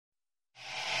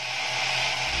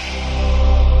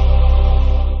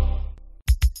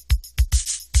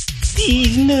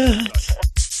these nuts.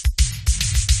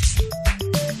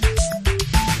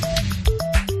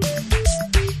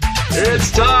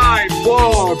 It's time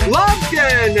for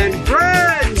Blumpkin and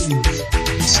Friends,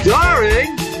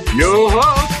 starring your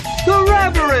host, the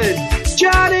Reverend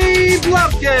Johnny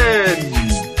Blumpkin.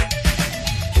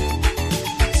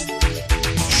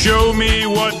 Show me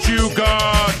what you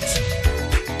got.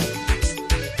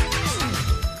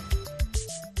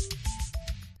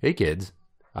 Hey kids,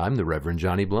 I'm the Reverend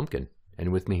Johnny Blumpkin,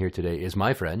 and with me here today is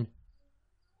my friend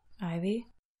Ivy.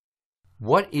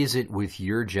 What is it with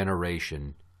your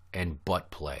generation and butt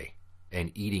play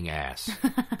and eating ass?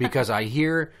 Because I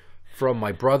hear from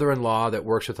my brother-in-law that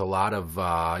works with a lot of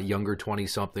younger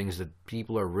 20-somethings that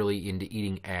people are really into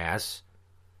eating ass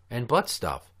and butt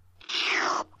stuff.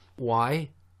 Why?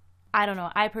 I don't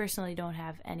know. I personally don't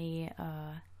have any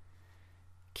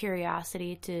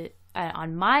curiosity to,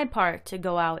 on my part, to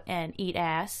go out and eat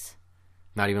ass.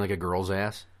 Not even like a girl's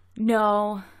ass?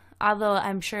 No, although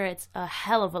I'm sure it's a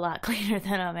hell of a lot cleaner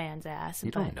than a man's ass.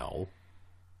 You don't know.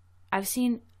 I've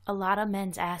seen a lot of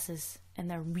men's asses,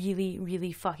 and they're really,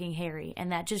 really fucking hairy,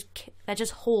 and that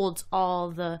just holds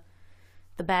all the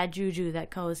bad juju that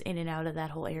goes in and out of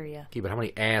that whole area. Okay, but how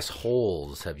many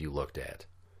assholes have you looked at?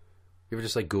 You ever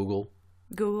just like Google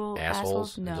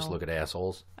assholes? No. And just look at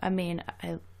assholes? I mean,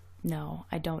 no,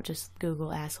 I don't just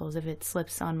Google assholes if it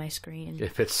slips on my screen.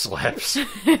 If it slips.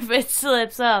 If it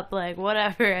slips up, like,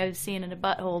 whatever. I've seen in a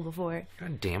butthole before.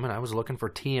 God damn it, I was looking for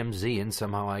TMZ, and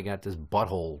somehow I got this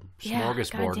butthole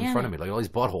smorgasbord in front of me. Like all these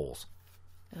buttholes.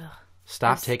 Ugh.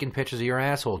 Stop taking pictures of your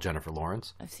asshole, Jennifer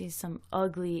Lawrence. I've seen some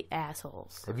ugly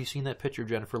assholes. Have you seen that picture of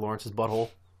Jennifer Lawrence's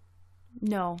butthole?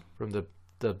 No. From the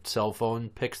cell phone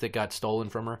pics that got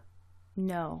stolen from her?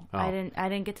 No, Oh. I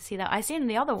didn't get to see that. I seen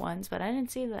the other ones, but I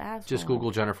didn't see the asshole. Just Google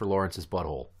Jennifer Lawrence's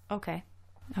butthole. Okay.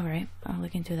 All right. I'll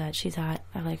look into that. She's hot.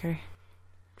 I like her.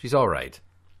 She's all right.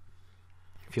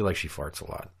 I feel like she farts a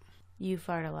lot. You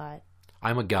fart a lot.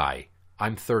 I'm a guy.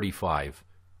 I'm 35.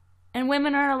 And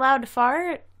women aren't allowed to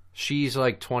fart? She's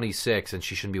like 26, and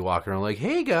she shouldn't be walking around like,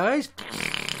 hey, guys.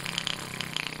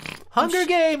 Hunger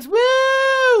Games,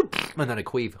 woo! And then a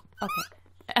queef. Okay.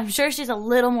 I'm sure she's a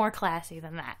little more classy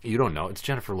than that. You don't know. It's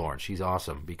Jennifer Lawrence. She's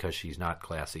awesome because she's not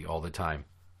classy all the time.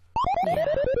 Yeah.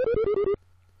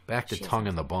 Back to tongue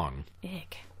in the bung.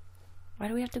 Ick. Why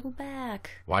do we have to go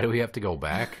back? Why do we have to go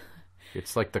back?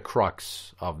 It's like the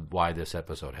crux of why this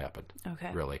episode happened.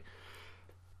 Okay. Really.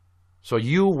 So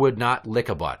you would not lick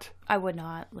a butt. I would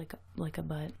not lick a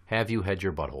butt. Have you had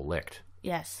your butthole licked?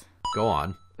 Yes. Go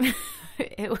on.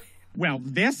 Well,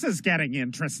 this is getting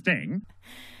interesting.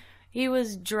 He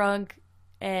was drunk,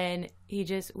 and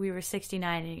we were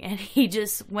 69ing, and he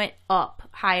just went up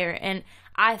higher, and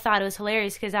I thought it was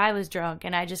hilarious because I was drunk,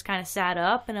 and I just kind of sat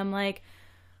up, and I'm like,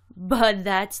 bud,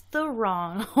 that's the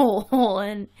wrong hole,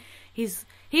 and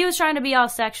he was trying to be all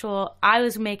sexual. I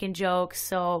was making jokes,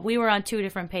 so we were on two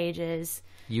different pages.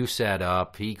 You sat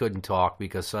up. He couldn't talk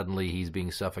because suddenly he's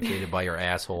being suffocated by your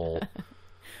asshole.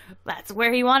 That's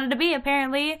where he wanted to be,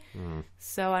 apparently.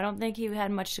 So I don't think he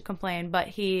had much to complain, but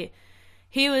he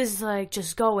was like,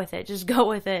 just go with it, just go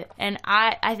with it. And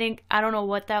I think, I don't know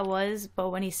what that was, but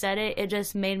when he said it, it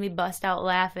just made me bust out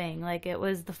laughing. Like, it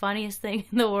was the funniest thing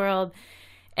in the world.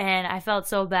 And I felt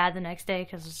so bad the next day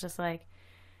because it's just like,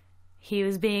 he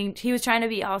was trying to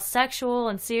be all sexual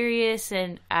and serious,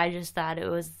 and I just thought it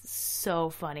was so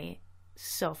funny.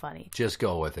 So funny. Just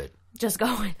go with it. Just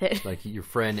go with it. Like your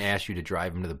friend asks you to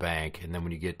drive him to the bank, and then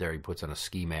when you get there, he puts on a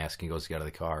ski mask and goes to get out of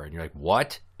the car, and you're like,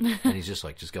 what? And he's just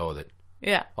like, just go with it.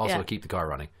 Yeah. Also, yeah. keep the car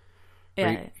running.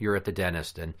 Yeah. You're at the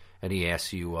dentist, and he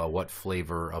asks you what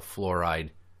flavor of fluoride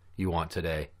you want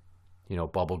today. You know,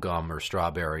 bubble gum or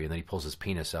strawberry, and then he pulls his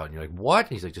penis out, and you're like, what?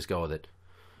 And he's like, just go with it.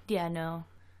 Yeah, no.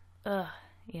 Ugh.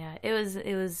 Yeah,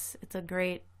 it's a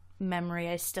great memory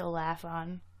I still laugh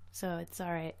on, so it's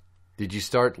all right. Did you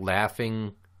start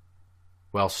laughing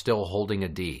while still holding a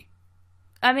D?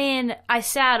 I mean, I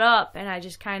sat up and I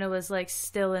just kind of was like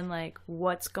still in like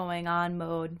what's going on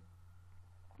mode.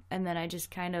 And then I just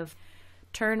kind of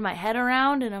turned my head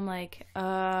around and I'm like,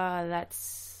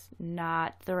 that's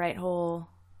not the right hole.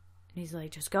 And he's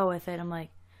like, just go with it. I'm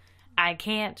like, I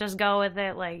can't just go with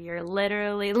it. Like, you're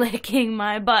literally licking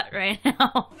my butt right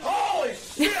now. Holy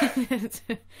shit!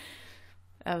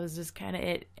 That was just kind of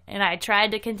it. And I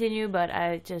tried to continue, but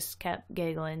I just kept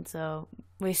giggling, so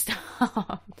we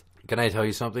stopped. Can I tell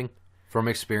you something? From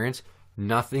experience,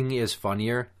 nothing is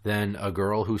funnier than a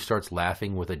girl who starts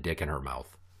laughing with a dick in her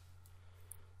mouth.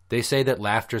 They say that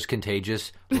laughter's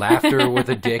contagious. Laughter with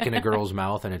a dick in a girl's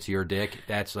mouth and it's your dick,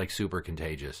 that's like super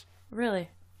contagious. Really?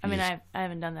 I mean, I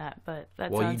haven't done that, but that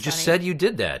Well, sounds you just funny. said you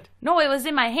did that. No, it was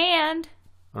in my hand.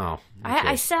 Oh, okay.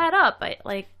 I sat up.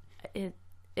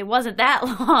 It wasn't that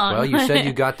long. Well, you said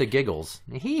you got the giggles.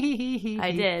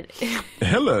 I did.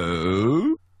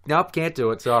 Hello. Nope, can't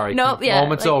do it. Sorry. Nope. Yeah,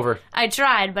 Moment's over. I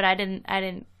tried, but I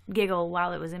didn't giggle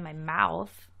while it was in my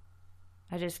mouth.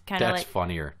 I just kind of That's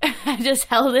funnier. I just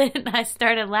held it and I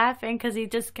started laughing because he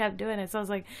just kept doing it. So I was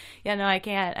like, yeah, no, I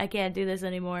can't do this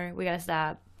anymore. We gotta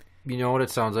stop. You know what it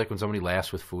sounds like when somebody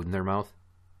laughs with food in their mouth?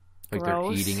 Like Gross.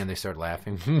 they're eating and they start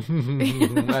laughing.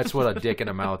 That's what a dick in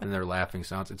a mouth and they're laughing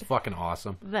sounds. It's fucking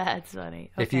awesome. That's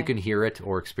funny. If you Okay. can hear it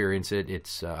or experience it,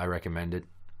 it's I recommend it.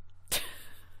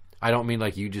 I don't mean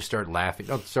like you just start laughing.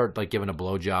 Don't start like giving a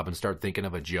blowjob and start thinking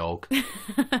of a joke.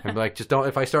 I'm like, just don't.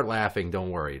 If I start laughing, don't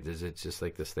worry. It's just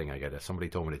like this thing I got. Somebody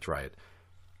told me to try it.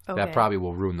 Okay. That probably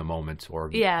will ruin the moment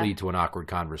or Yeah. lead to an awkward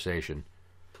conversation.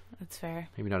 That's fair.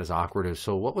 Maybe not as awkward as,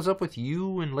 so what was up with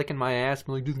you and licking my ass?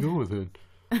 I'm like, just go with it.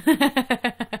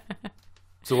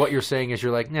 So what you're saying is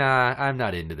you're like, nah, I'm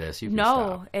not into this. You can No,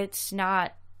 stop. it's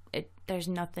not. There's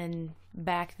nothing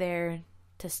back there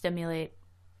to stimulate,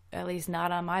 at least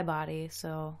not on my body.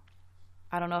 So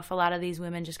I don't know if a lot of these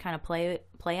women just kind of play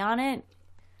on it,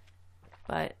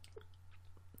 but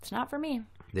it's not for me.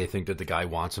 They think that the guy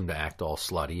wants them to act all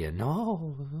slutty and,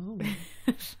 no.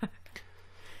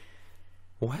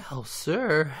 Well,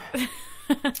 sir, I'm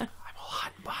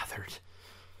hot and bothered.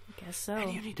 I guess so.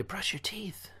 And you need to brush your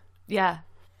teeth. Yeah.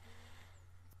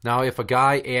 Now, if a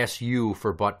guy asks you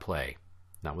for butt play,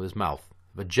 not with his mouth,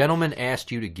 if a gentleman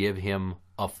asked you to give him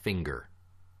a finger,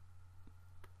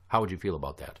 how would you feel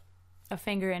about that? A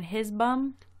finger in his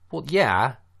bum? Well,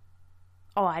 yeah.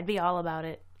 Oh, I'd be all about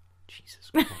it. Jesus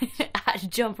Christ.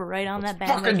 I'd jump right on that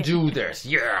bandwagon. Fucking do this,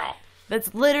 yeah.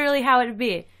 That's literally how it'd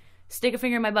be. Stick a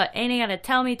finger in my butt. Ain't gotta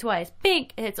tell me twice.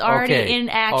 Bink! It's already Okay, in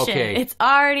action. okay. It's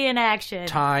already in action.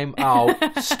 Time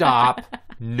out. Stop.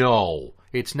 No.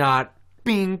 It's not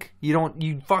bink.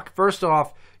 First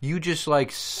off, you just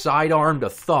like side-armed a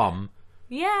thumb.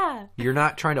 Yeah. You're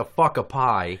not trying to fuck a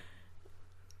pie.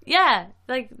 Yeah.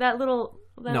 Like that little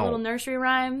nursery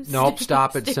rhyme. Nope,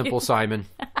 stop it, Simple Simon.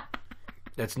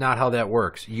 That's not how that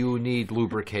works. You need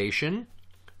lubrication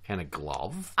and a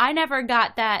glove I never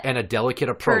got that and a delicate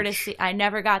approach. courtesy. I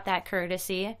never got that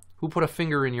courtesy. Who put a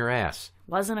finger in your ass?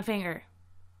 Wasn't a finger.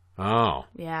 Oh.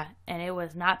 Yeah. And it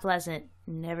was not pleasant.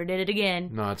 Never did it again.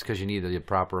 No, it's because you need the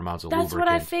proper amounts of That's lubricant.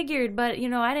 what I figured, but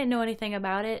I didn't know anything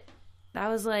about it. That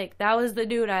was the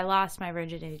dude I lost my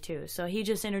virginity to. So he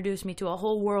just introduced me to a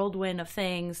whole whirlwind of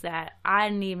things that I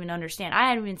didn't even understand. I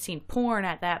hadn't even seen porn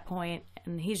at that point,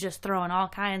 and he's just throwing all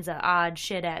kinds of odd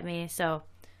shit at me. So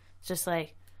it's just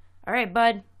like, all right,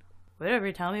 bud,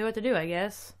 whatever, tell me what to do, I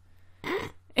guess.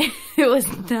 It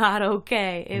was not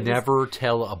okay. Never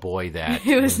tell a boy that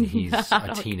It was when he's not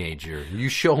a okay. teenager. You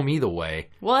show me the way.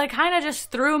 Well, it kind of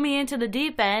just threw me into the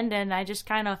deep end, and I just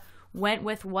kind of went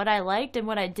with what I liked and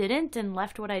what I didn't, and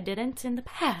left what I didn't in the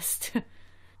past.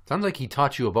 Sounds like he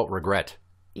taught you about regret.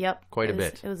 Yep, Quite a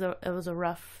It bit. was a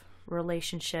rough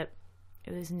relationship.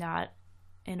 It was not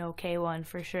an okay one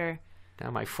for sure. Now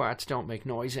my farts don't make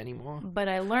noise anymore. But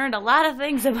I learned a lot of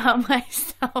things about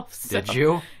myself. So, Did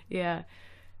you? Yeah.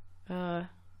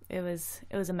 It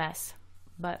was a mess.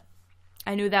 But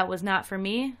I knew that was not for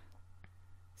me.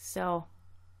 So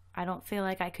I don't feel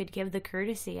like I could give the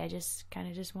courtesy. I just kind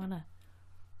of just want to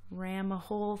ram a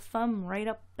whole thumb right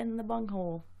up in the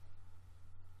bunghole.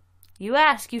 You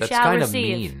ask, you That's shall kind of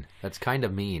receive. mean. That's kind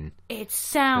of mean. It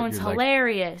sounds You're like,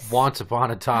 hilarious. Once upon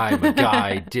a time, a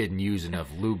guy didn't use enough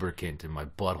lubricant and my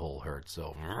butthole hurt,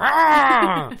 so...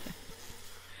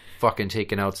 Fucking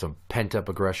taking out some pent-up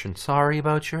aggression. Sorry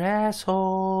about your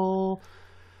asshole.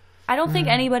 I don't think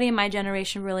anybody in my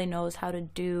generation really knows how to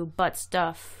do butt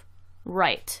stuff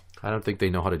right. I don't think they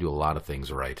know how to do a lot of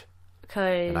things right.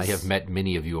 And I have met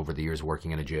many of you over the years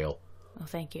working in a jail. Oh,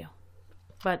 thank you.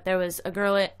 But there was a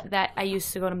girl that I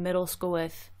used to go to middle school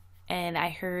with, and I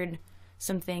heard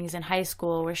some things in high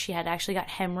school where she had actually got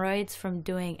hemorrhoids from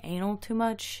doing anal too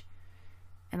much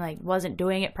and wasn't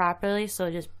doing it properly, so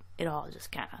it all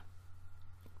just kind of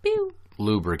pew.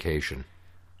 Lubrication.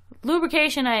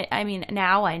 Lubrication, I mean,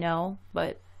 now I know,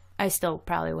 but I still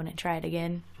probably wouldn't try it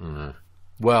again.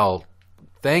 Well,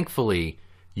 thankfully,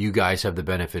 you guys have the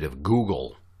benefit of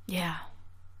Google. Yeah.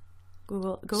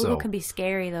 Google So- can be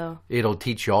scary, though. It'll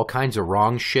teach you all kinds of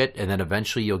wrong shit, and then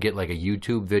eventually you'll get like a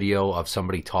YouTube video of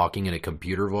somebody talking in a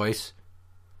computer voice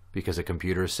because a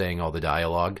computer is saying all the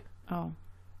dialogue. Oh.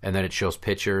 And then it shows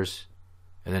pictures,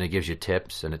 and then it gives you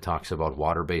tips, and it talks about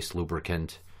water-based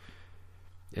lubricant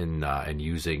and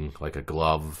using like a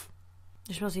glove.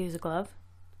 You're supposed to use a glove?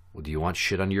 Well, do you want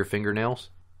shit under your fingernails?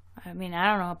 I mean,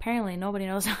 I don't know. Apparently nobody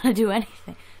knows how to do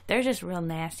anything. They're just real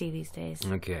nasty these days.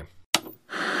 Okay.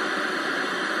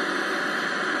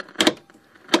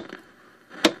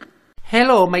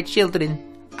 Hello, my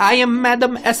children. I am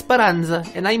Madame Esperanza,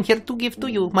 and I am here to give to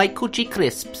you my coochie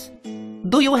crisps.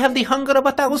 Do you have the hunger of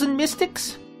 1,000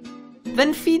 mystics?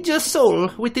 Then feed your soul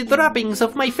with the droppings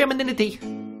of my femininity.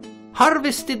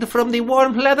 Harvested from the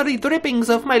warm, leathery drippings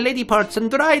of my lady parts and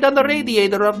dried on the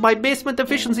radiator of my basement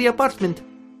efficiency apartment.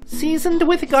 Seasoned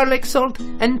with garlic salt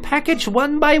and packaged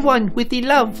one by one with the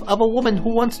love of a woman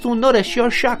who wants to nourish your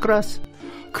chakras.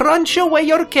 Crunch away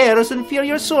your cares and feel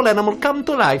your soul animal come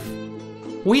to life.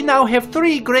 We now have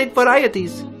 3 great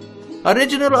varieties.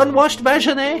 Original unwashed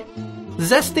Vaginet,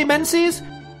 Zesty Menses,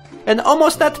 and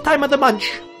almost that time of the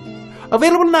munch.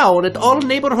 Available now at all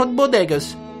neighborhood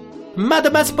bodegas.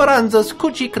 Madame Esperanza's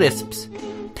Coochie Crisps.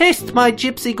 Taste my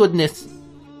gypsy goodness.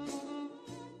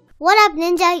 What up,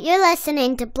 Ninja? You're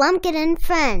listening to Blumpkin and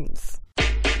Friends.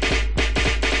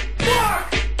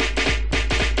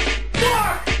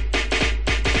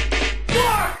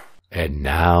 And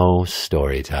now,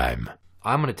 story time.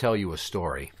 I'm going to tell you a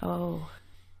story, Oh.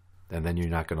 and then you're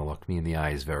not going to look me in the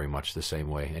eyes very much the same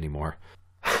way anymore.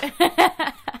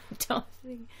 Don't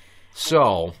think.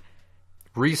 So,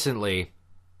 recently,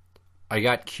 I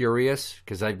got curious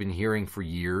because I've been hearing for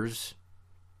years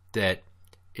that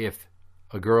if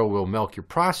a girl will milk your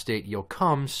prostate, you'll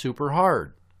come super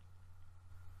hard.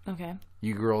 Okay.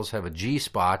 You girls have a G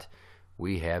spot.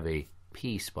 We have a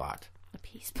P spot. A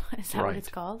pea spot. Is that Right. what it's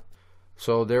called?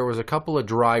 So there was a couple of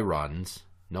dry runs,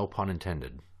 no pun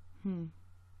intended,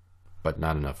 but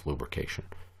not enough lubrication.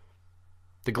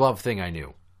 The glove thing I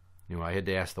knew. I had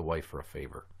to ask the wife for a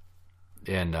favor.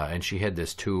 And she had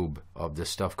this tube of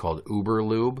this stuff called Uber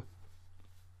Lube.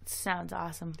 Sounds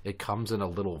awesome. It comes in a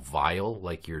little vial,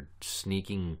 like you're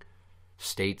sneaking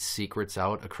state secrets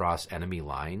out across enemy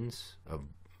lines of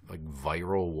like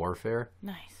viral warfare.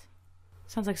 Nice.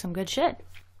 Sounds like some good shit.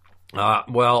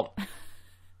 Well,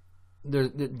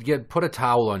 put a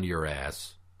towel under your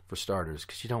ass for starters,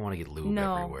 because you don't want to get lube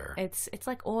everywhere. It's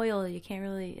like oil. You can't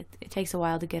really. It takes a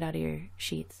while to get out of your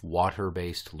sheets.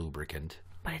 Water-based lubricant.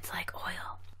 But it's like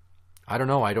oil. I don't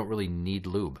know. I don't really need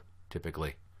lube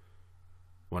typically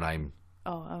when I'm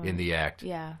in the act.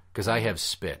 Yeah. Because I have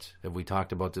spit. Have we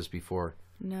talked about this before?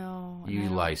 No. You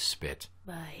lie spit.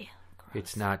 Bye. Gross.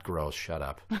 It's not gross. Shut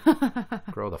up.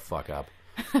 Grow the fuck up.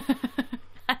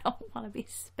 I don't want to be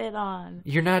spit on.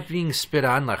 You're not being spit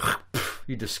on like,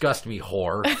 you disgust me,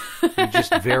 whore. You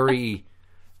just very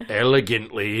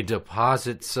elegantly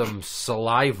deposit some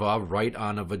saliva right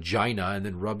on a vagina and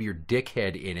then rub your dick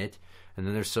head in it. And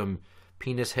then there's some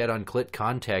penis head on clit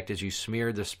contact as you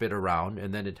smear the spit around,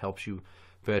 and then it helps you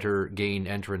better gain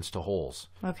entrance to holes.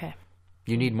 Okay.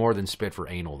 You need more than spit for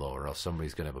anal, though, or else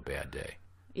somebody's going to have a bad day.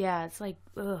 Yeah, it's like,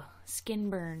 skin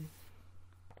burn.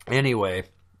 Anyway,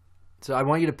 so I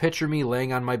want you to picture me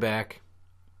laying on my back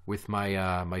with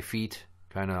my my feet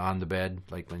kind of on the bed,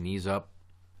 like my knees up.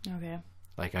 Okay.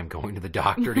 Like I'm going to the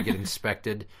doctor to get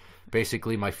inspected.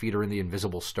 Basically, my feet are in the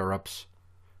invisible stirrups.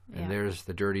 And there's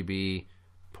the dirty bee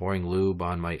pouring lube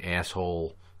on my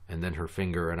asshole and then her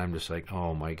finger. And I'm just like,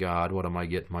 oh my God, what am I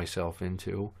getting myself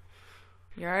into?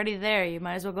 You're already there. You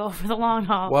might as well go for the long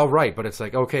haul. Well, right. But it's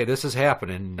like, okay, this is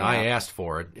happening. Yeah. I asked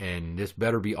for it. And this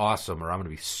better be awesome or I'm going to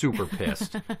be super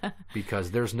pissed.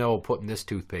 Because there's no putting this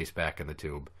toothpaste back in the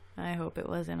tube. I hope it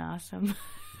wasn't awesome.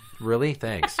 Really?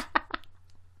 Thanks.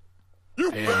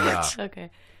 And,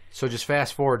 okay. So just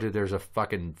fast forward to there's a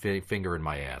fucking finger in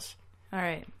my ass. All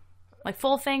right. Like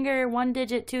full finger, 1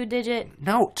 digit, 2 digit.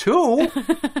 No, 2?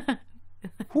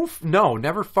 No,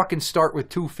 never fucking start with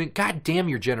 2 fingers. God damn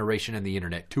your generation and the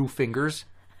internet. 2 fingers?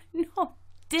 No,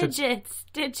 digits.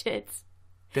 Digits.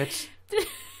 That's...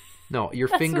 No, your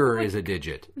finger is a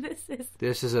digit.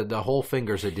 This is the whole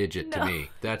finger's a digit to me.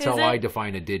 That's how I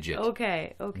define a digit.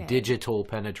 Okay. Digital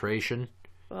penetration.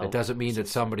 Well, that doesn't mean that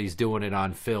somebody's doing it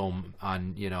on film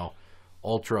on,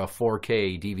 ultra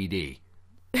 4K DVD.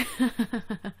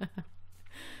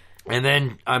 And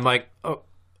then I'm like, oh,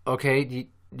 okay,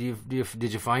 did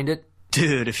you find it?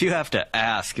 Dude, if you have to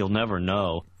ask, you'll never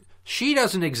know. She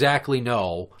doesn't exactly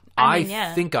know.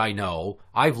 I think I know.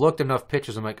 I've looked enough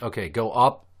pictures. I'm like, okay, go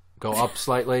up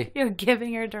slightly. You're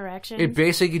giving her directions. It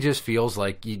basically just feels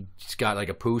like you just got like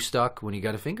a poo stuck when you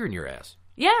got a finger in your ass.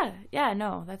 Yeah,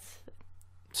 no, that's...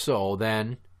 So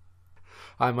then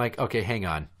I'm like, okay, hang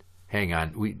on.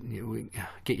 We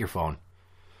get your phone.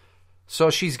 So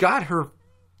she's got her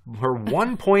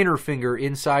one pointer finger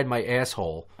inside my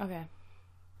asshole. Okay.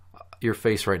 Your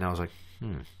face right now is like,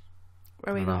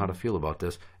 Are we I don't know how to feel about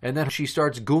this. And then she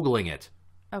starts Googling it.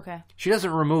 Okay. She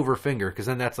doesn't remove her finger because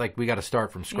then that's like we got to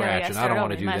start from scratch, and I don't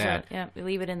want to do that. Yeah, we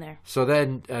leave it in there. So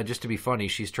then, just to be funny,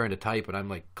 she's trying to type, and I'm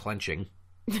like clenching.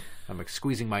 I'm like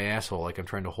squeezing my asshole like I'm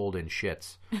trying to hold in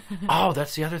shits. Oh,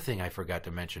 that's the other thing I forgot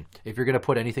to mention. If you're going to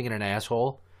put anything in an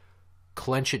asshole,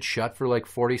 clench it shut for like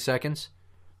 40 seconds,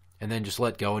 and then just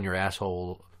let go, and your asshole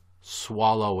will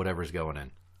swallow whatever's going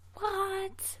in.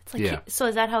 What? It's like Yeah. So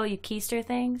is that how you keister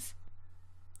things?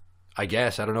 I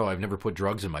guess. I don't know. I've never put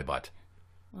drugs in my butt.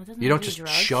 Well, it doesn't You don't have to be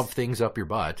just drugs. shove things up your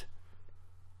butt.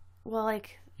 Well,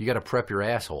 like... You got to prep your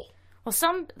asshole.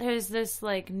 Well, there's this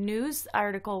like news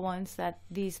article once that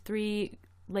these 3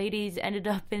 ladies ended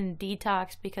up in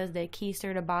detox because they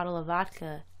keistered a bottle of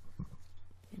vodka.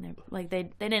 And like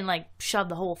they didn't like shove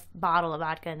the whole bottle of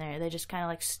vodka in there. They just kind of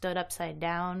like stood upside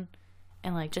down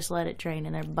and like just let it drain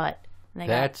in their butt. And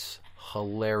That's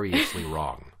hilariously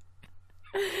wrong.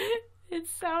 It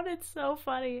sounded so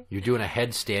funny. You're doing a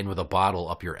headstand with a bottle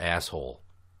up your asshole.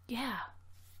 Yeah,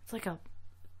 it's like a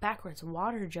backwards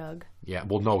water jug. Yeah,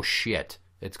 well, no shit.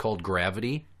 It's called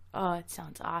gravity. Oh, it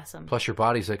sounds awesome. Plus, your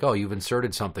body's like, oh, you've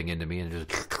inserted something into me, and it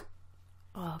just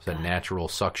it's a natural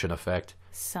suction effect.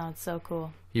 Sounds so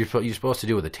cool. You're supposed to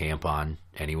do it with a tampon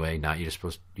anyway. Not you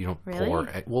don't Really? pour.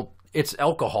 Well, it's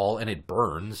alcohol and it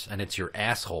burns and it's your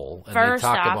asshole. And First they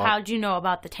talk off, about, how'd you know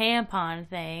about the tampon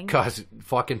thing? Because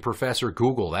fucking Professor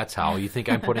Google, that's how. You think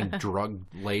I'm putting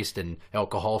drug-laced and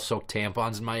alcohol-soaked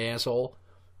tampons in my asshole?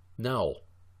 No.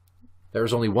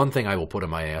 There's only one thing I will put in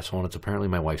my asshole, and it's apparently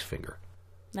my wife's finger.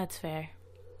 That's fair.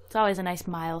 It's always a nice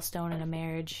milestone in a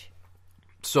marriage.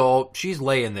 So she's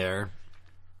laying there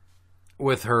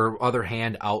with her other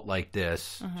hand out like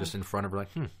this, just in front of her, like,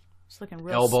 It's looking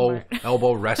real smart.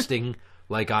 elbow resting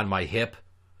like on my hip.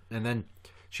 And then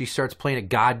she starts playing a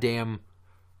goddamn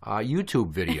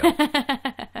YouTube video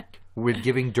with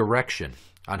giving direction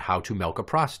on how to milk a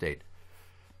prostate.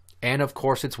 And, of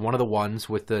course, it's one of the ones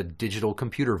with the digital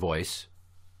computer voice.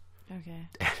 Okay.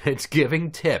 And it's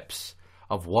giving tips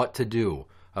of what to do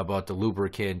about the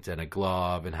lubricant and a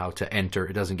glove and how to enter.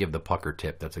 It doesn't give the pucker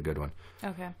tip. That's a good one.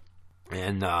 Okay.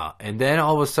 And then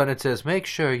all of a sudden it says, make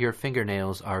sure your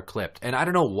fingernails are clipped. And I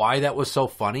don't know why that was so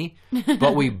funny,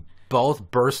 but we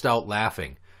both burst out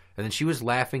laughing. And then she was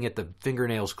laughing at the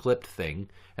fingernails clipped thing,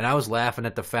 and I was laughing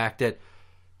at the fact that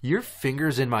your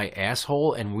finger's in my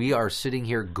asshole, and we are sitting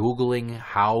here Googling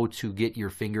how to get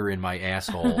your finger in my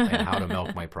asshole and how to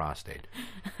milk my prostate.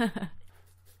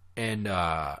 And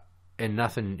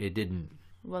nothing, it didn't.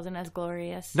 Wasn't as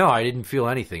glorious. No, I didn't feel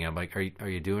anything. I'm like, are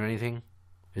you doing anything?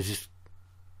 It's just,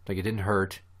 like, it didn't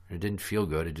hurt. It didn't feel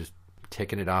good. It just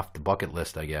ticking it off the bucket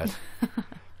list, I guess.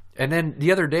 And then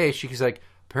the other day, she's like,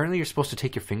 apparently you're supposed to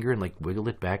take your finger and, like, wiggle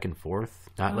it back and forth.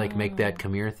 Not, like, make that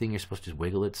come here thing. You're supposed to just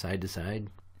wiggle it side to side.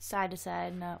 Side to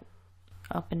side, not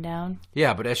up and down.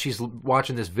 Yeah, but as she's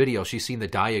watching this video, she's seen the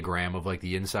diagram of, like,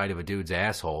 the inside of a dude's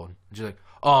asshole. And she's like,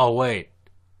 oh, wait.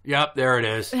 Yep, there it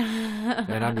is.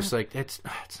 And I'm just like, it's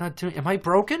not doing... Am I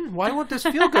broken? Why won't this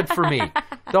feel good for me?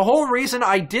 The whole reason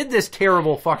I did this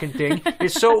terrible fucking thing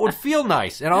is so it would feel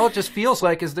nice. And all it just feels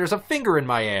like is there's a finger in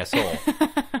my asshole.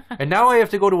 And now I have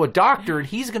to go to a doctor, and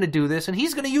he's going to do this, and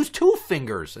he's going to use 2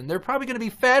 fingers. And they're probably going to be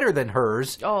fatter than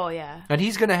hers. Oh, yeah. And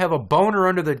he's going to have a boner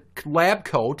under the lab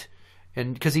coat.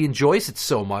 And because he enjoys it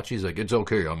so much, he's like, it's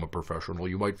okay, I'm a professional.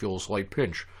 You might feel a slight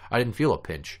pinch. I didn't feel a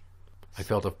pinch. I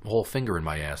felt a whole finger in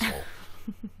my asshole.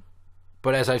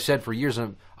 But as I've said for years,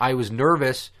 I was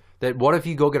nervous that what if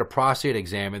you go get a prostate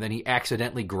exam and then he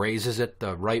accidentally grazes it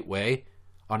the right way,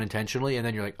 unintentionally, and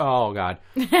then you're like, oh, God.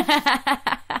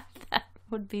 That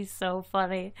would be so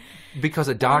funny. Because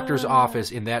a doctor's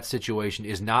office in that situation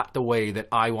is not the way that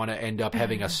I want to end up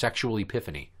having a sexual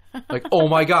epiphany. Like, oh,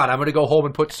 my God, I'm going to go home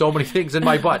and put so many things in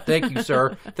my butt. Thank you,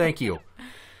 sir. Thank you.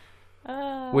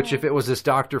 Which, if it was this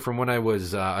doctor from when I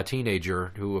was a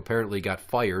teenager who apparently got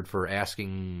fired for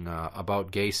asking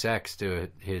about gay sex to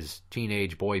his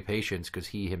teenage boy patients because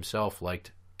he himself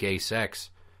liked gay sex,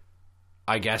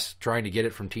 I guess trying to get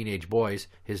it from teenage boys.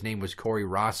 His name was Corey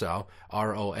Rosow,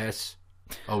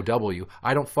 R-O-S-O-W.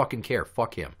 I don't fucking care.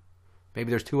 Fuck him. Maybe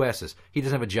there's 2 S's. He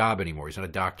doesn't have a job anymore. He's not a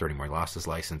doctor anymore. He lost his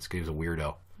license because he was a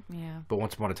weirdo. Yeah. But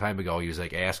once upon a time ago, he was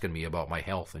like asking me about my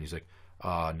health, and he's like,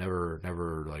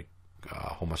 never like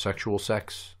homosexual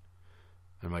sex.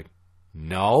 And I'm like,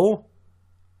 no.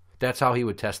 That's how he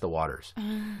would test the waters.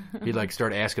 He'd like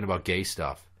start asking about gay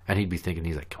stuff, and he'd be thinking,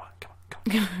 he's like, come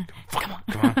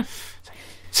on.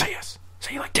 Say yes.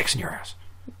 Say you like dicks in your ass.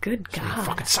 Good Say God. you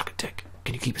fucking suck a dick.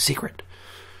 Can you keep a secret?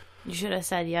 You should have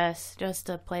said yes, just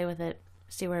to play with it,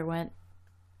 see where it went.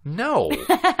 No.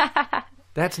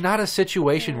 That's not a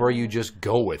situation where you just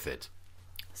go with it.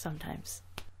 Sometimes.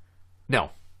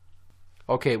 No.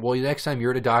 Okay, well, next time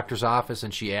you're at a doctor's office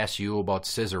and she asks you about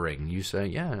scissoring, you say,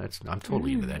 yeah, I'm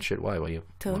totally into that shit. Why?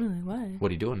 Totally, why? What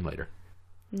are you doing later?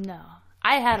 No.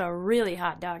 I had a really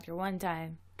hot doctor one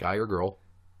time. Guy or girl?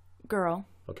 Girl.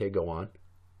 Okay, go on.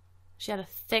 She had a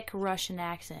thick Russian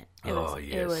accent. It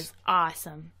yes. was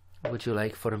awesome. Would you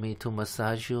like for me to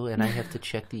massage you and I have to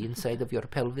check the inside of your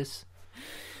pelvis?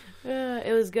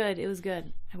 It was good. It was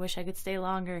good. I wish I could stay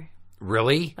longer.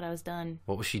 Really? But I was done.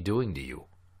 What was she doing to you?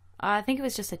 I think it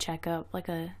was just a checkup, like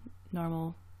a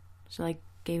normal. She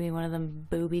gave me one of them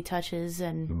booby touches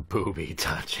and. Booby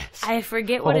touches. I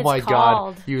forget what it's called. Oh my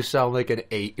called. God, you sound like an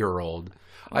 8-year-old.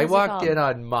 I What's it walked called? in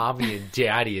on Mommy and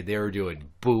Daddy and they were doing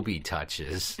booby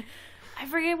touches. I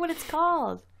forget what it's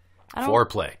called.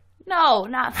 Foreplay. No,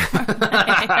 not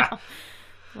foreplay.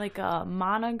 Like a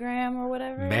monogram or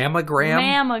whatever.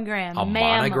 Mammogram? A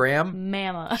monogram?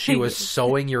 Mamma. She was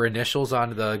sewing your initials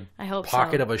onto the I hope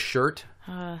pocket so. of a shirt?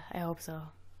 I hope so.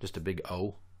 Just a big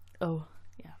O? Oh,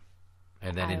 yeah.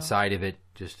 And then inside of it,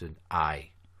 just an I.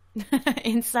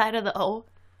 Inside of the O?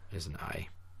 Is an I.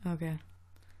 Okay.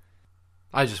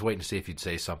 I was just waiting to see if you'd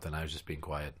say something. I was just being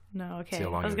quiet. No, okay. See how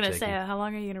long I was it would going to take say, you. how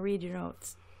long are you going to read your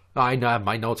notes? No, I know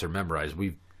my notes are memorized.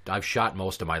 I've shot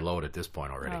most of my load at this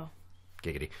point already. Oh.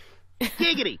 Giggity.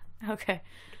 Giggity. Okay.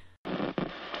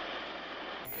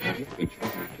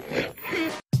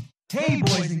 Hey,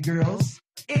 boys and girls,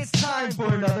 it's time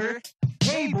for another.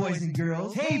 Hey, boys and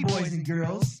girls. Hey, boys and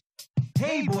girls.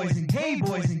 Hey, boys and hey,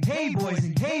 boys and hey, boys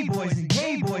and hey, boys and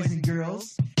hey, boys and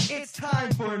girls. It's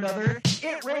time for another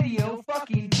ITradio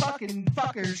fucking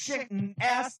fucker shitting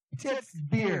ass tits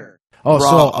beer. Oh,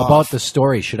 so about the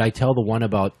story, should I tell the one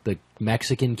about the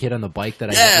Mexican kid on the bike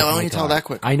that I hit with why my don't you tell car? that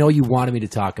quick? I know you wanted me to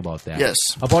talk about that. Yes.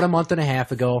 About a month and a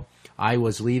half ago, I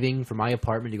was leaving from my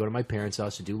apartment to go to my parents'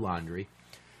 house to do laundry,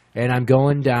 and I'm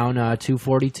going down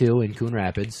 242 in Coon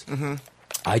Rapids. Mm-hmm.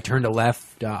 I turned a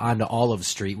left onto Olive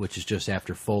Street, which is just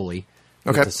after Foley.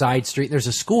 Okay. It's a side street. There's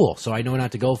a school, so I know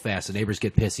not to go fast. The neighbors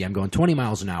get pissy. I'm going 20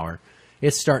 miles an hour.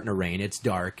 It's starting to rain. It's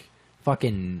dark.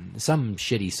 Fucking some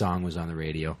shitty song was on the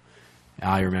radio.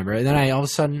 I remember. And then all of a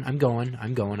sudden, I'm going.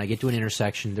 I get to an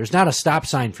intersection. There's not a stop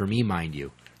sign for me, mind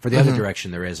you. For the other direction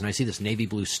there is. And I see this navy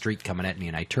blue streak coming at me.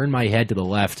 And I turn my head to the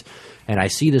left. And I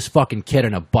see this fucking kid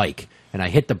on a bike. And I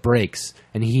hit the brakes.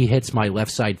 And he hits my left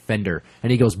side fender.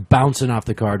 And he goes bouncing off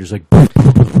the car. Just like...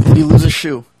 Did he lose a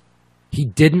shoe? He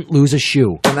didn't lose a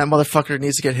shoe. And that motherfucker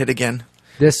needs to get hit again.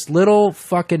 This little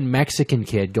fucking Mexican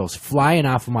kid goes flying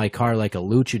off of my car like a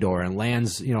luchador and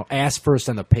lands, ass first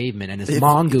on the pavement, and his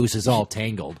mongoose is all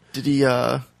tangled. Did he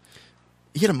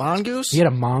hit a mongoose? He had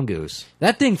a mongoose.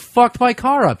 That thing fucked my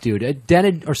car up, dude. It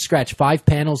dented or scratched 5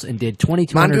 panels and did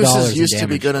 $2,200 Mongooses used in to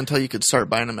be damage. good until you could start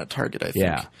buying them at Target, I think.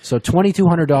 Yeah. So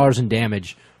 $2,200 in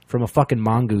damage from a fucking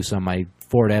mongoose on my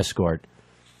Ford Escort.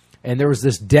 And there was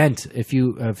this dent. If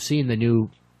you have seen the new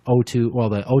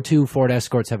the 02 Ford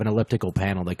Escorts have an elliptical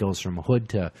panel that goes from hood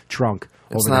to trunk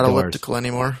It's over not the doors. elliptical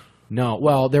anymore. No,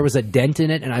 well, there was a dent in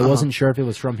it, and I wasn't sure if it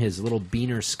was from his little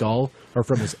beaner skull or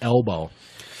from his elbow.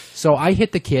 So I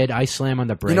hit the kid. I slam on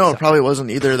the brakes. It probably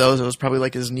wasn't either of those. It was probably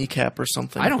like his kneecap or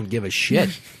something. I don't give a shit.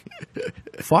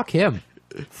 Fuck him.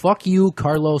 Fuck you,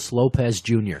 Carlos Lopez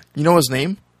Jr. You know his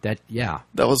name? That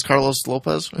was Carlos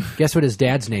Lopez? Guess what his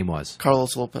dad's name was?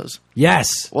 Carlos Lopez.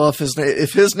 Yes. Well, if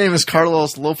his name is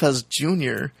Carlos Lopez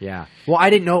Jr. Yeah. Well,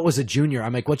 I didn't know it was a junior.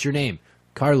 I'm like, what's your name?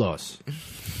 Carlos.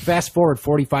 Fast forward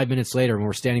 45 minutes later, when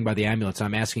we're standing by the ambulance,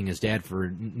 I'm asking his dad for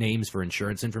names for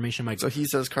insurance information. I'm like, so he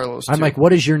says Carlos, I'm too. like,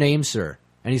 what is your name, sir?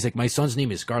 And he's like, my son's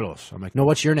name is Carlos. I'm like, no,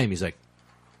 what's your name? He's like,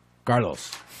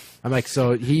 Carlos. I'm like,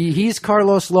 so he's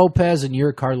Carlos Lopez and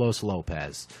you're Carlos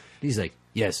Lopez. He's like,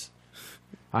 yes.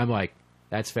 I'm like,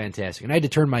 that's fantastic. And I had to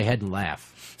turn my head and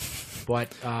laugh.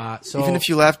 But, so... Even if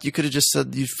you laughed, you could have just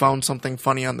said you found something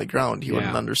funny on the ground. He wouldn't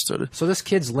have understood it. So this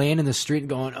kid's laying in the street and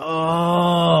going,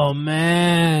 oh,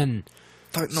 man.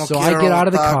 So I get out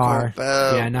of the car.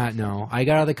 I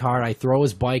got out of the car. I throw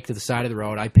his bike to the side of the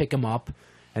road. I pick him up.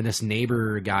 And this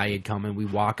neighbor guy had come and we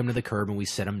walk him to the curb and we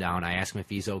sit him down. I ask him if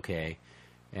he's okay.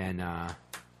 And,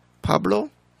 Pablo?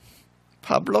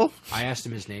 I asked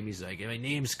him his name. He's like, my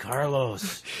name's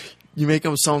Carlos. You make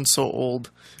him sound so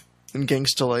old and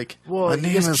gangsta-like. Well,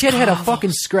 this kid had a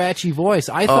fucking scratchy voice.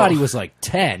 I thought he was like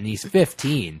 10. He's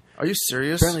 15. Are you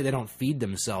serious? Apparently they don't feed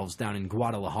themselves down in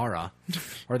Guadalajara.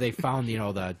 Or they found,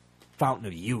 the fountain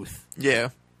of youth. Yeah.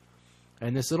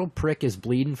 And this little prick is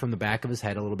bleeding from the back of his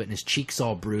head a little bit, and his cheek's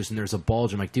all bruised, and there's a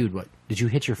bulge. I'm like, dude, what? Did you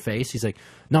hit your face? He's like,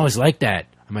 no, it's like that.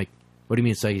 I'm like, what do you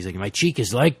mean it's like? He's like, my cheek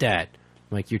is like that.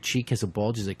 I'm like, your cheek has a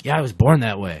bulge? He's like, yeah, I was born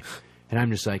that way. And I'm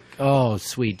just like, oh,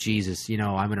 sweet Jesus. You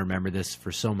know, I'm going to remember this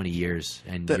for so many years.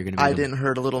 And That you're going to I didn't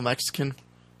hurt a little Mexican.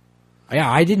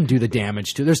 Yeah, I didn't do the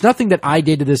damage to. There's nothing that I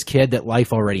did to this kid that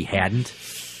life already hadn't.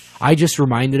 I just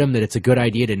reminded him that it's a good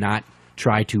idea to not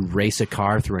try to race a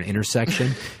car through an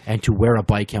intersection and to wear a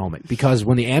bike helmet. Because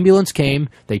when the ambulance came,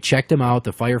 they checked him out.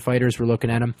 The firefighters were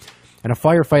looking at him. And a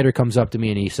firefighter comes up to me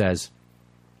and he says,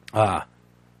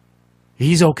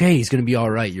 he's okay. He's going to be all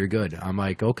right. You're good. I'm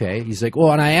like, okay. He's like,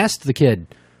 well, and I asked the kid,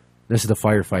 this is the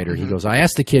firefighter. He goes, I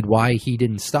asked the kid why he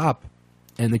didn't stop.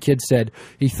 And the kid said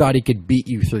he thought he could beat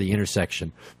you through the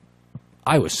intersection.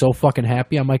 I was so fucking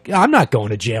happy. I'm like, I'm not going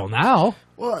to jail now.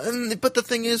 Well, but the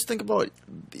thing is, think about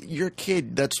your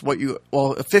kid. That's what you.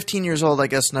 Well, 15 years old, I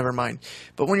guess. Never mind.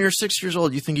 But when you're 6 years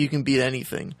old, you think you can beat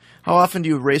anything. How often do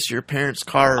you race your parents'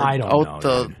 car out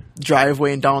the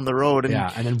driveway and down the road? And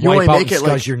yeah, and then you wipe only out make and it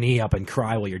scuzz your knee up and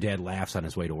cry while your dad laughs on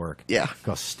his way to work. Yeah,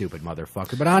 go stupid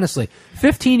motherfucker. But honestly,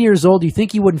 15 years old, you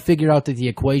think you wouldn't figure out that the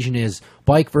equation is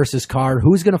bike versus car?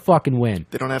 Who's gonna fucking win?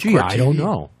 They don't have. Gee, I don't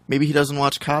know. Maybe he doesn't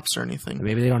watch Cops or anything.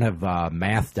 Maybe they don't have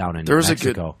math down in There's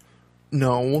Mexico.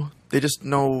 No, they just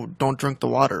know don't drink the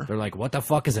water. They're like, what the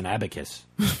fuck is an abacus?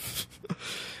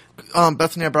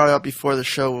 Bethany, I brought it up before the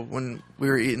show when we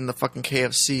were eating the fucking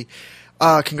KFC.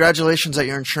 Congratulations that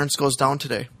your insurance goes down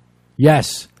today.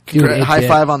 Yes. Dude, high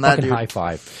five on that, fucking dude. High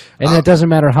five. And it doesn't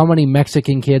matter how many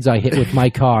Mexican kids I hit with my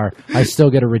car, I still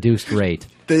get a reduced rate.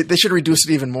 They should reduce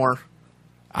it even more.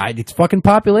 It's fucking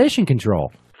population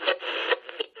control.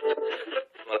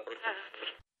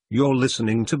 You're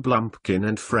listening to Blumpkin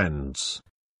and Friends.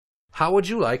 How would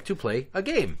you like to play a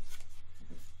game?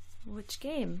 Which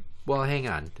game? Well, hang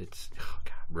on. It's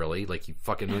God, really? Like you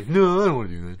fucking like, no, I don't want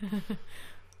to do that.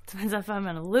 Depends if I'm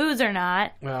gonna lose or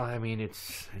not. Well, I mean,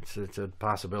 it's a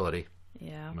possibility.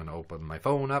 Yeah. I'm gonna open my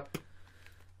phone up.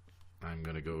 I'm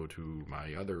gonna go to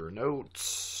my other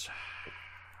notes.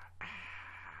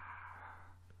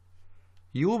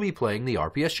 You will be playing the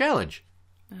RPS challenge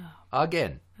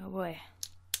again. Oh boy.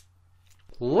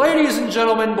 Ladies and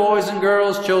gentlemen, boys and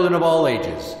girls, children of all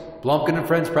ages, Blumpkin and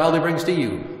Friends proudly brings to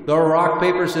you the Rock,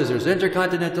 Paper, Scissors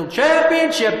Intercontinental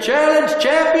Championship Challenge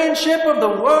Championship of the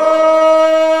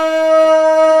World!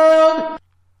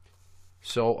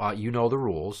 So, you know the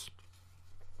rules.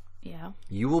 Yeah.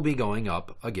 You will be going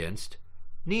up against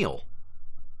Neil.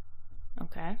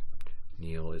 Okay.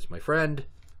 Neil is my friend,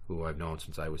 who I've known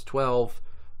since I was 12.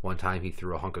 One time he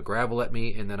threw a hunk of gravel at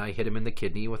me, and then I hit him in the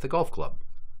kidney with a golf club.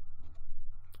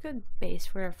 Good base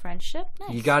for a friendship.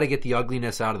 Nice. You got to get the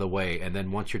ugliness out of the way, and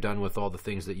then once you're done with all the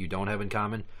things that you don't have in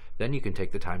common, then you can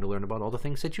take the time to learn about all the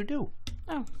things that you do.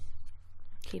 Oh,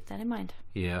 keep that in mind.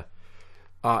 Yeah.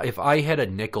 If I had a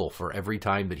nickel for every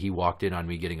time that he walked in on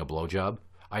me getting a blowjob,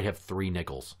 I'd have 3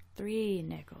 nickels. 3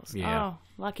 nickels. Yeah. Oh,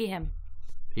 lucky him.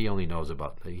 He only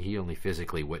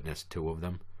physically witnessed 2 of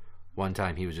them. One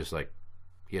time he was just like,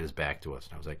 he had his back to us,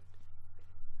 and I was like,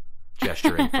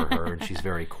 gesturing for her, and she's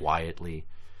very quietly,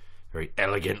 very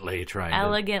elegantly trying to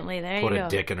put a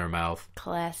dick in her mouth.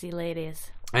 Classy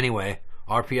ladies. Anyway,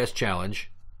 RPS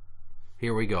challenge.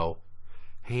 Here we go.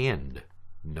 Hand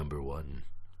number 1.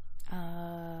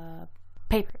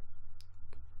 Paper.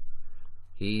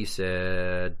 He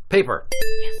said paper.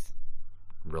 Yes.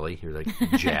 Really? You're like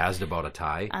jazzed about a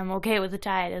tie? I'm okay with the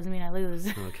tie. It doesn't mean I lose.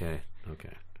 Okay.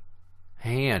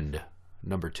 Hand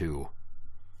number 2.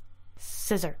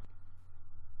 Scissor.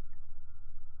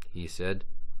 He said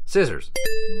scissors.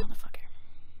 Motherfucker.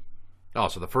 Oh,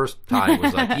 so the first tie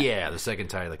was like, yeah. The second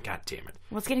tie, like, God damn it.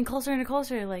 Well, it's getting closer and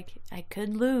closer. Like, I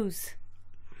could lose.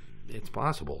 It's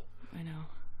possible. I know.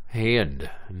 Hand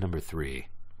number 3.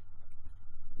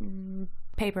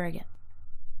 Paper again.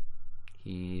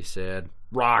 He said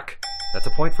rock. That's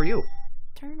a point for you.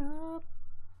 Turn up.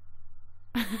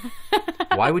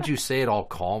 Why would you say it all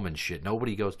calm and shit?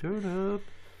 Nobody goes, turn up.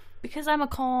 Because I'm a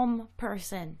calm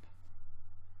person.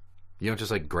 You don't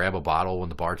just like grab a bottle when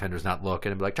the bartender's not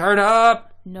looking and be like, turn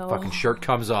up. No. Fucking shirt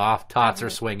comes off, tots are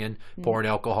swinging, pouring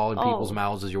alcohol in people's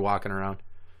mouths as you're walking around.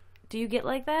 Do you get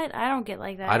like that? I don't get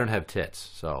like that. I don't have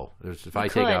tits, so if I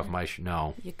take off my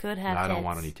no. You could have I tits. don't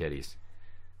want any titties.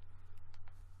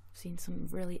 Seen some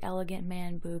really elegant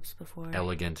man boobs before.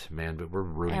 Elegant man, but we're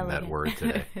ruining that word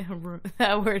today.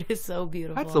 That word is so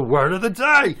beautiful. That's the word of the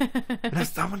day. And if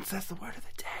someone says the word of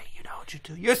the day, you know what you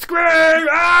do. You scream!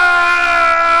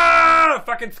 Ah!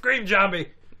 Fucking scream, zombie.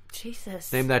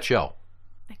 Jesus. Name that show.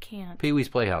 I can't. Pee-wee's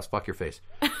Playhouse. Fuck your face.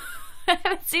 I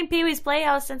haven't seen Pee-wee's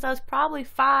Playhouse since I was probably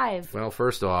 5. Well,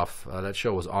 first off, that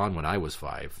show was on when I was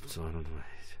 5, so I don't know.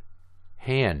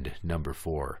 Hand number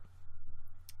 4.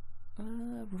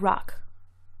 Rock.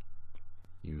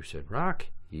 You said rock.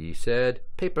 He said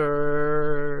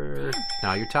paper.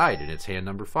 Now you're tied, and it's hand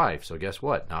number 5. So guess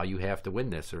what? Now you have to win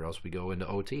this, or else we go into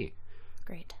OT.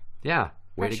 Great. Yeah,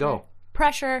 way to go.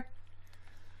 Pressure.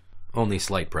 Only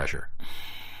slight pressure.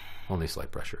 Only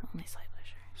slight pressure. Only slight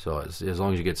pressure. So as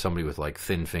long as you get somebody with like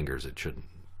thin fingers, it shouldn't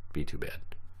be too bad.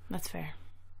 That's fair.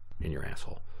 In your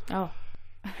asshole. Oh.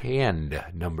 Hand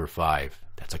number 5.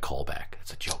 That's a callback.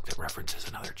 That's a joke that references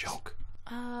another joke.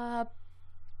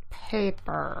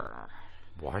 Paper.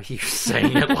 Why are you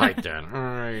saying it like that?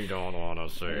 I don't want to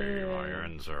say my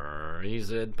answer. He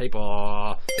said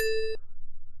paper.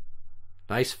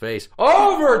 Nice face.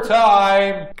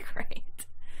 Overtime! Great.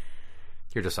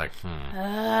 You're just like,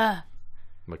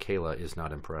 Michaela is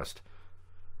not impressed.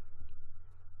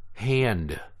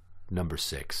 Hand number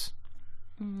 6.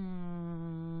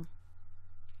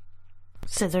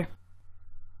 Scissor.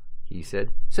 He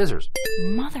said scissors.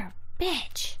 Mother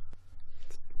bitch.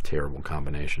 Terrible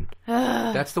combination.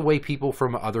 That's the way people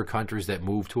from other countries that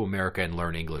move to America and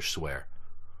learn English swear.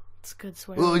 It's good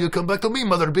swear. Oh, you come back to me,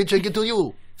 mother bitch. I get to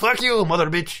you. Fuck you, mother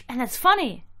bitch. And it's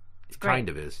funny. It kind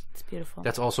of is. It's beautiful.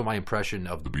 That's also my impression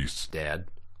of the Beast's dad.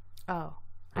 Oh.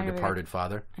 Her departed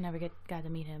father. I never got to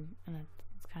meet him, and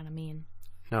it's kind of mean.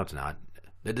 No, it's not.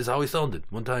 That is how he sounded.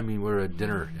 One time we were at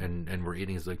dinner and we're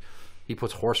eating. He's like, he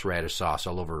puts horseradish sauce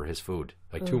all over his food,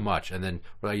 like too much. And then,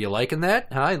 well, are you liking that?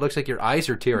 Huh? It looks like your eyes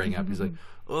are tearing up. He's like,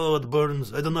 oh, it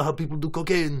burns. I don't know how people do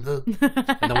cocaine. And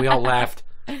then we all laughed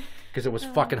because it was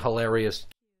fucking hilarious.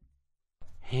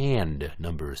 Hand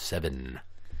number 7.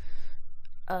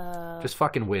 Just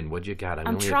fucking win. What'd you got?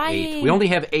 I'm trying. Have 8. We only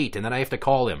have 8, and then I have to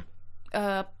call him.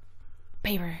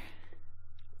 Paper.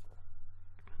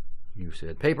 You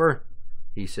said paper.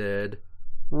 He said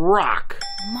rock.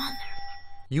 Mother.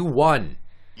 You won.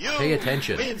 Pay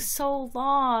attention. It was so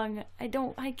long. I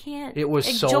can't. It was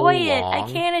enjoy so it. long. I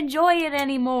can't enjoy it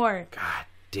anymore. God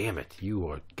damn it!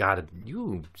 You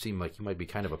seem like you might be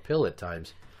kind of a pill at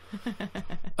times.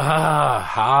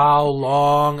 How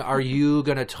long are you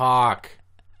gonna talk?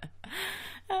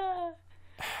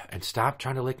 And stop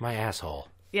trying to lick my asshole.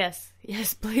 Yes,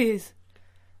 please.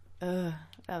 That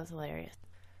was hilarious.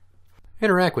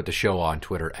 Interact with the show on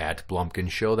Twitter at Blumpkin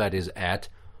Show. That is at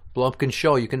Blumpkin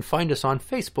Show. You can find us on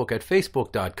Facebook at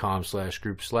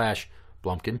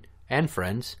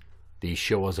facebook.com/group/Blumpkin&Friends. The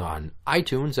show is on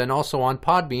iTunes and also on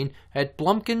Podbean at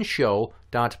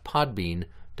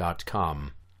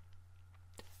blumpkinshow.podbean.com.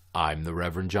 I'm the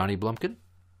Reverend Johnny Blumpkin.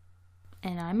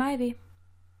 And I'm Ivy.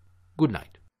 Good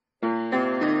night.